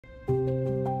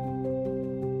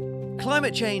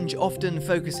Climate change often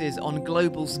focuses on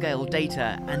global-scale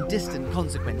data and distant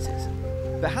consequences.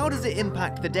 But how does it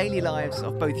impact the daily lives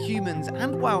of both humans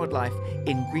and wildlife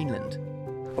in Greenland?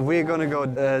 We're gonna go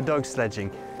dog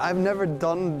sledging. I've never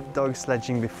done dog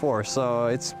sledging before, so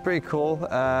it's pretty cool.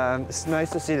 It's nice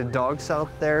to see the dogs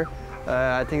out there.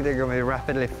 I think they're gonna be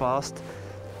rapidly fast.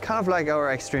 Kind of like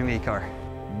our extreme e-car.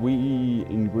 We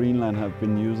in Greenland have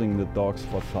been using the dogs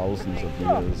for thousands of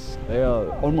years. They are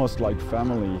almost like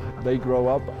family. They grow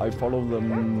up, I follow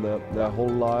them their whole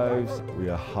lives. We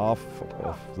are half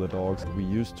of the dogs we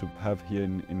used to have here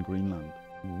in Greenland.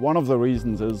 One of the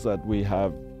reasons is that we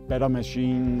have better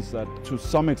machines that to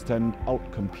some extent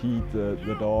outcompete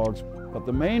the dogs. But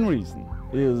the main reason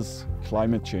is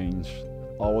climate change.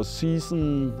 Our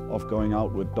season of going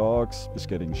out with dogs is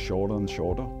getting shorter and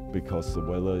shorter because the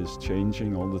weather is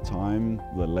changing all the time.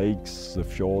 The lakes, the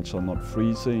fjords are not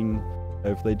freezing.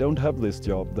 If they don't have this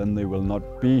job, then they will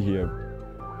not be here.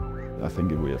 I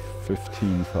think we have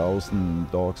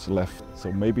 15,000 dogs left,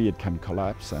 so maybe it can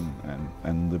collapse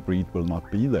and the breed will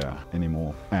not be there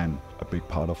anymore, and a big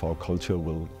part of our culture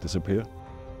will disappear.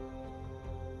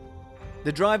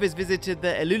 The drivers visited the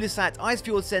Ilulissat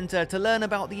Icefjord Centre to learn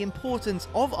about the importance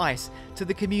of ice to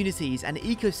the communities and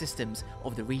ecosystems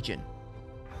of the region.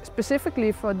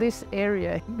 Specifically for this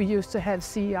area, we used to have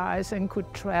sea ice and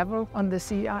could travel on the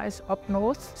sea ice up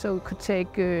north. So we could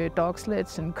take dog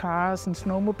sleds and cars and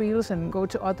snowmobiles and go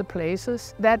to other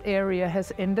places. That area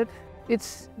has ended.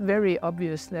 It's very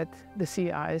obvious that the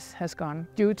sea ice has gone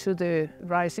due to the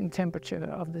rising temperature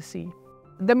of the sea.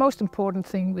 The most important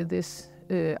thing with this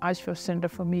Icefjord Center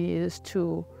for me is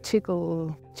to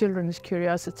tickle children's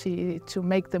curiosity, to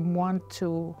make them want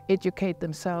to educate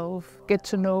themselves, get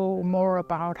to know more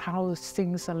about how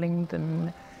things are linked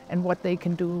and what they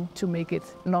can do to make it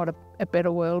not a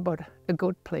better world, but a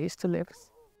good place to live.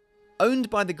 Owned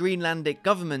by the Greenlandic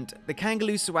government, the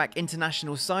Kangerlussuaq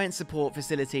International Science Support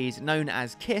Facilities, known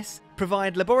as KISS,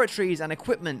 provide laboratories and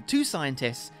equipment to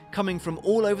scientists coming from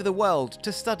all over the world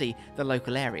to study the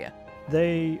local area.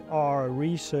 They are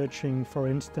researching, for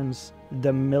instance,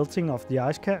 the melting of the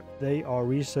ice cap. They are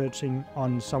researching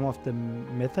on some of the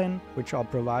methane which are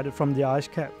provided from the ice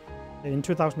cap. In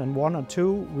 2001 or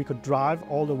 2, we could drive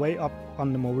all the way up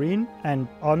on the marine, and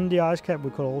on the ice cap we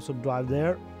could also drive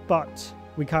there, but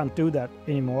we can't do that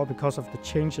anymore because of the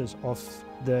changes of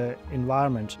the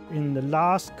environment. In the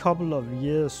last couple of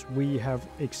years we have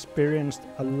experienced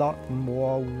a lot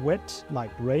more wet,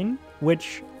 like rain,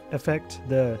 which affect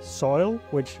the soil,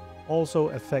 which also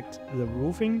affect the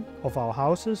roofing of our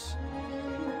houses.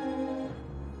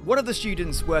 One of the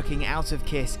students working out of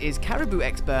KISS is caribou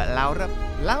expert Laura.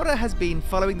 Laura has been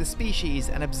following the species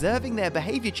and observing their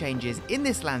behaviour changes in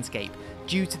this landscape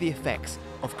due to the effects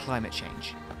of climate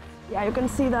change. Yeah, you can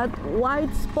see that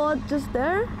white spot just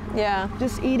there. Yeah.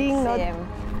 Just eating,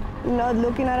 not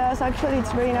looking at us. Actually,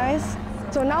 it's very nice.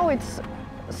 So now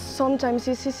sometimes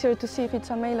it's easier to see if it's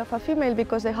a male or a female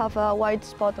because they have a white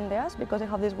spot on the ass, because they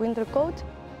have this winter coat.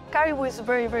 Caribou is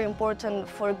very, very important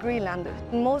for Greenland.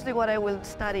 Mostly what I will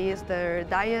study is their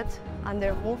diet and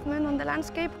their movement on the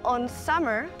landscape. On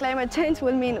summer, climate change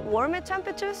will mean warmer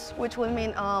temperatures, which will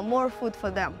mean more food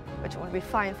for them, which will be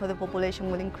fine for the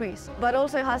population, will increase. But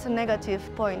also it has a negative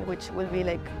point, which will be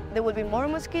like, there will be more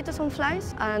mosquitoes and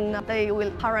flies, and they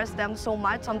will harass them so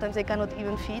much, sometimes they cannot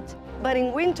even feed. But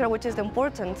in winter, which is the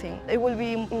important thing, it will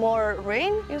be more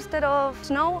rain instead of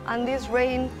snow, and this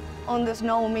rain on the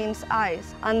snow means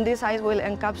ice, and this ice will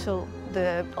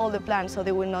encapsulate all the plants, so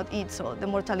they will not eat, so the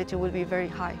mortality will be very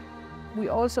high. We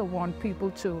also want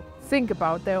people to think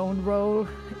about their own role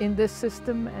in this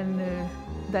system, and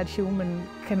that human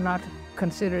cannot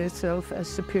consider itself as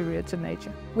superior to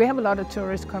nature. We have a lot of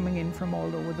tourists coming in from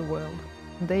all over the world.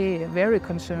 They are very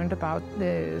concerned about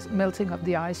the melting of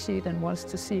the ice sheet and wants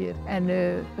to see it. And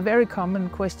a very common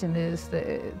question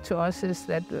to us is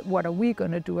that what are we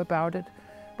going to do about it?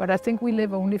 But I think we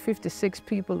live only 56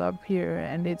 people up here,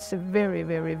 and it's a very,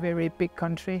 very, very big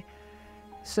country.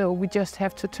 So we just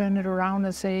have to turn it around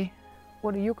and say,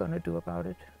 what are you going to do about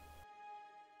it?